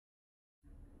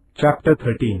Chapter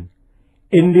 13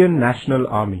 Indian National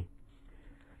Army.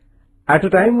 At a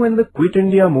time when the Quit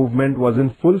India movement was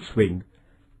in full swing,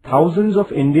 thousands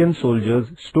of Indian soldiers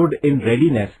stood in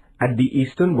readiness at the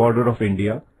eastern border of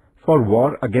India for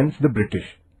war against the British.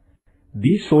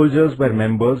 These soldiers were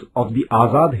members of the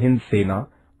Azad Hind Sena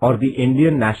or the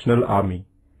Indian National Army.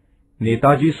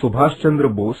 Netaji Subhash Chandra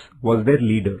Bose was their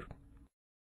leader.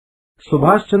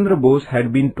 Subhash Chandra Bose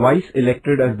had been twice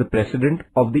elected as the president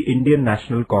of the Indian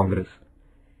National Congress.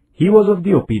 He was of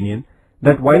the opinion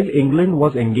that while England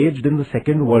was engaged in the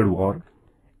Second World War,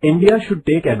 India should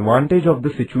take advantage of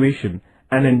the situation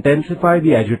and intensify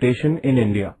the agitation in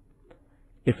India.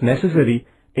 If necessary,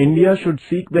 India should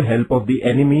seek the help of the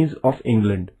enemies of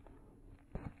England.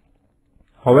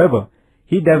 However,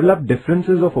 he developed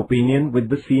differences of opinion with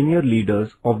the senior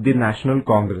leaders of the National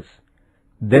Congress.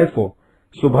 Therefore,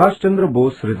 Subhash Chandra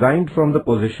Bose resigned from the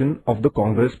position of the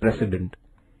Congress president.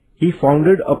 He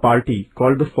founded a party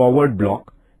called the Forward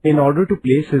Bloc in order to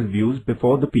place his views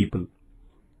before the people.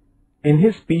 In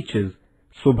his speeches,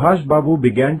 Subhash Babu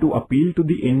began to appeal to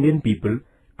the Indian people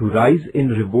to rise in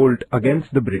revolt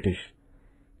against the British.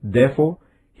 Therefore,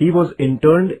 he was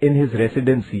interned in his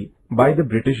residency by the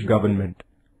British government.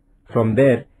 From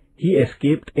there, he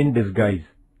escaped in disguise.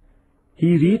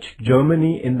 He reached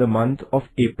Germany in the month of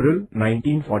April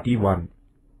 1941.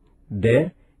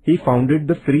 There, he founded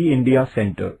the Free India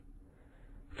Center.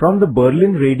 From the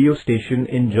Berlin radio station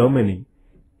in Germany,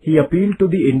 he appealed to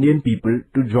the Indian people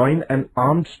to join an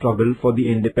armed struggle for the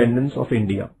independence of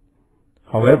India.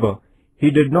 However, he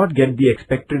did not get the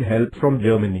expected help from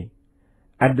Germany.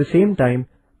 At the same time,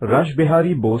 Rash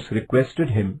Behari Bose requested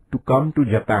him to come to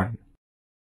Japan.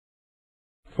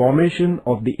 Formation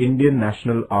of the Indian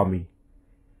National Army.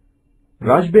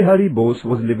 Rash Behari Bose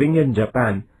was living in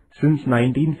Japan since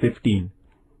 1915.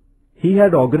 He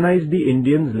had organized the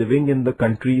Indians living in the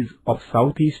countries of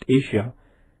Southeast Asia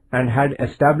and had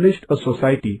established a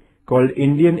society called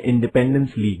Indian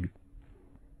Independence League.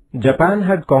 Japan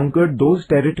had conquered those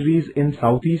territories in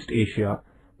Southeast Asia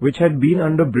which had been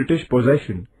under British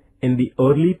possession in the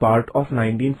early part of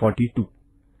 1942.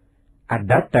 At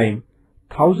that time,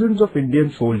 thousands of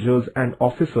Indian soldiers and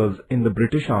officers in the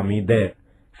British Army there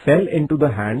fell into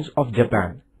the hands of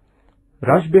Japan.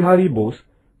 Rash Behari Bose,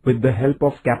 with the help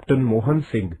of Captain Mohan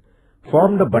Singh,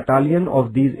 formed a battalion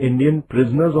of these Indian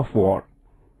prisoners of war.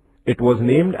 It was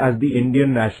named as the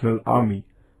Indian National Army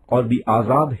or the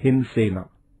Azad Hind Sena.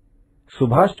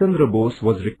 Subhash Chandra Bose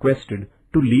was requested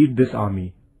to lead this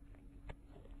army.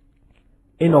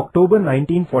 In October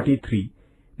 1943,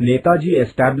 Netaji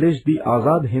established the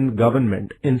Azad Hind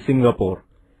government in Singapore.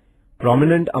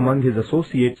 Prominent among his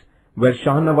associates were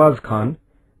Shahnawaz Khan,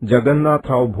 Jagannath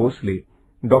Rao Bhosle,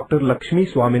 Dr. Lakshmi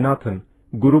Swaminathan,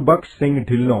 Guru Baksh Singh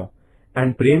Dhillon,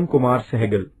 and Prem Kumar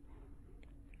Sehgal.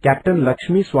 Captain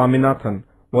Lakshmi Swaminathan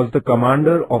was the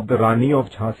commander of the Rani of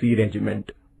Jhansi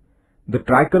regiment. The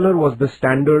tricolour was the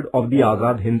standard of the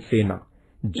Azad Hind Sena.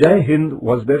 Jai Hind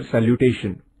was their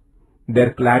salutation.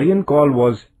 Their clarion call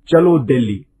was Chalo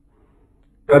Delhi.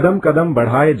 Kadam Kadam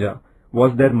Badhaye Ja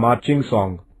was their marching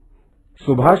song.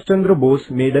 Subhash Chandra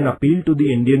Bose made an appeal to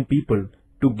the Indian people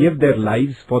to give their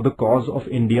lives for the cause of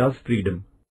India's freedom.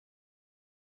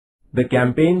 The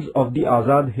campaigns of the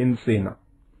Azad Hind Sena.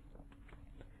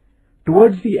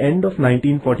 Towards the end of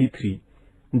 1943,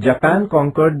 Japan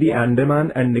conquered the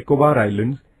Andaman and Nicobar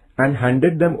Islands and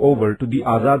handed them over to the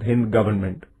Azad Hind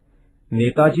government.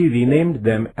 Netaji renamed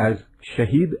them as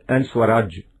Shaheed and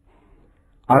Swaraj.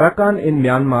 Arakan in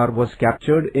Myanmar was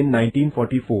captured in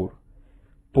 1944.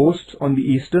 Posts on the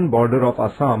eastern border of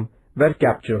Assam were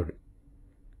captured.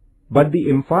 But the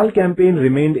Imphal campaign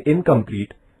remained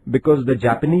incomplete because the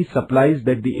Japanese supplies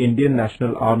that the Indian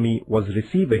National Army was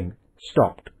receiving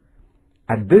stopped.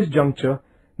 At this juncture,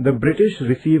 the British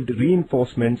received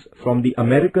reinforcements from the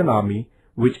American Army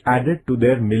which added to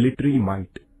their military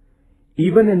might.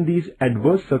 Even in these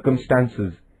adverse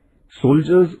circumstances,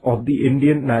 soldiers of the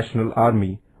Indian National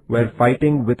Army were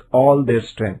fighting with all their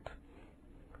strength.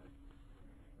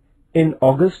 In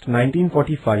August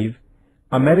 1945,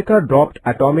 America dropped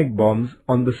atomic bombs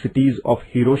on the cities of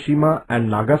Hiroshima and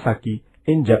Nagasaki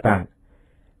in Japan.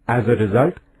 As a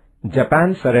result,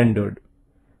 Japan surrendered.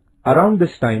 Around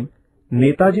this time,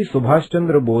 Netaji Subhash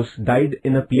Chandra Bose died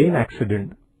in a plane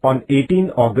accident on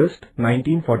 18 August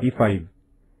 1945.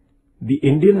 The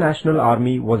Indian National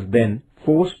Army was then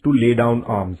forced to lay down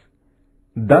arms.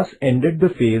 Thus ended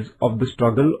the phase of the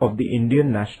struggle of the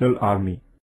Indian National Army.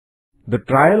 The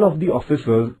trial of the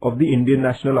officers of the Indian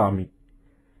National Army.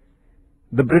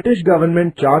 The British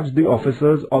government charged the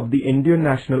officers of the Indian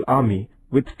National Army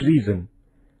with treason.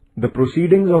 The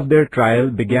proceedings of their trial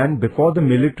began before the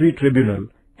military tribunal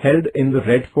held in the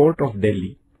Red Fort of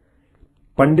Delhi.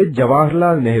 Pandit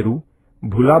Jawaharlal Nehru,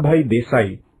 Bhulabhai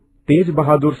Desai, Tej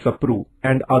Bahadur Sapru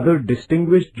and other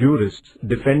distinguished jurists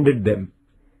defended them.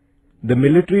 The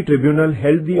military tribunal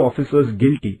held the officers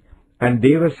guilty and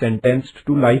they were sentenced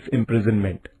to life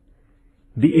imprisonment.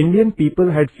 The Indian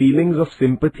people had feelings of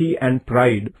sympathy and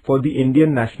pride for the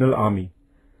Indian National Army.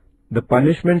 The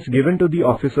punishments given to the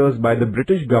officers by the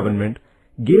British government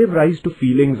gave rise to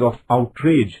feelings of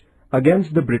outrage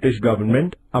against the British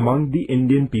government among the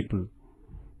Indian people.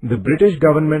 The British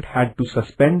government had to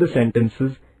suspend the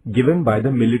sentences given by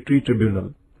the military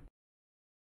tribunal.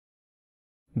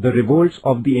 The revolts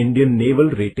of the Indian naval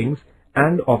ratings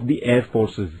and of the air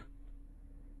forces.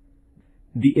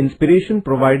 The inspiration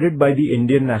provided by the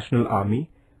Indian National Army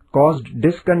caused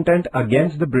discontent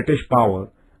against the British power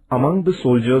among the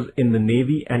soldiers in the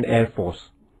Navy and Air Force.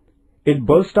 It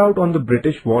burst out on the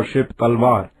British warship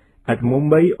Talwar at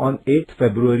Mumbai on 8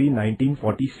 February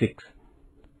 1946.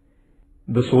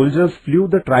 The soldiers flew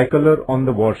the tricolour on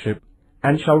the warship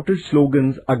and shouted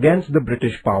slogans against the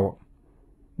British power.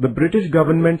 The British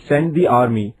government sent the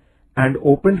army and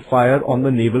opened fire on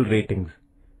the naval ratings.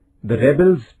 The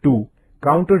rebels, too,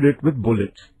 countered it with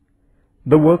bullets.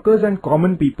 The workers and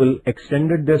common people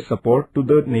extended their support to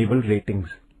the naval ratings.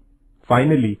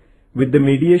 Finally, with the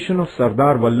mediation of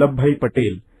Sardar Vallabhbhai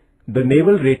Patel, the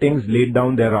naval ratings laid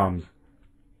down their arms.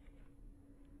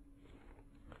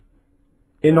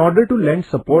 In order to lend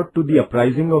support to the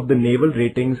uprising of the naval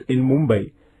ratings in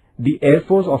Mumbai, the Air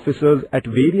Force officers at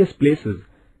various places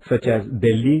such as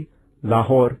Delhi,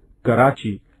 Lahore,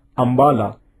 Karachi,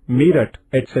 Ambala, Meerut,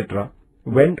 etc.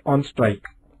 went on strike.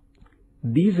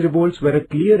 These revolts were a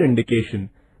clear indication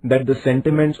that the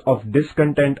sentiments of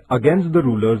discontent against the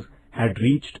rulers had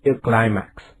reached a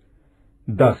climax.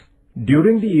 Thus,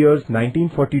 during the years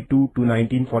 1942 to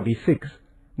 1946,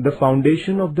 the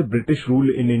foundation of the British rule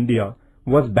in India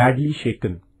was badly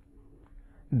shaken.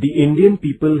 The Indian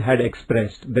people had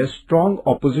expressed their strong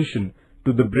opposition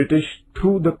to the British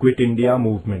through the Quit India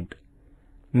movement.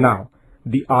 Now,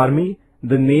 the Army,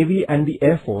 the Navy and the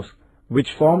Air Force,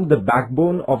 which formed the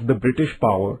backbone of the British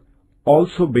power,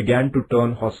 also began to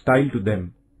turn hostile to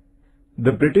them.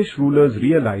 The British rulers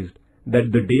realized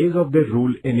that the days of their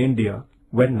rule in India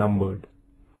were numbered.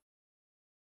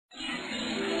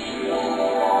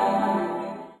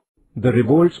 The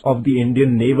revolts of the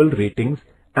Indian naval ratings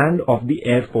and of the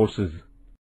air forces.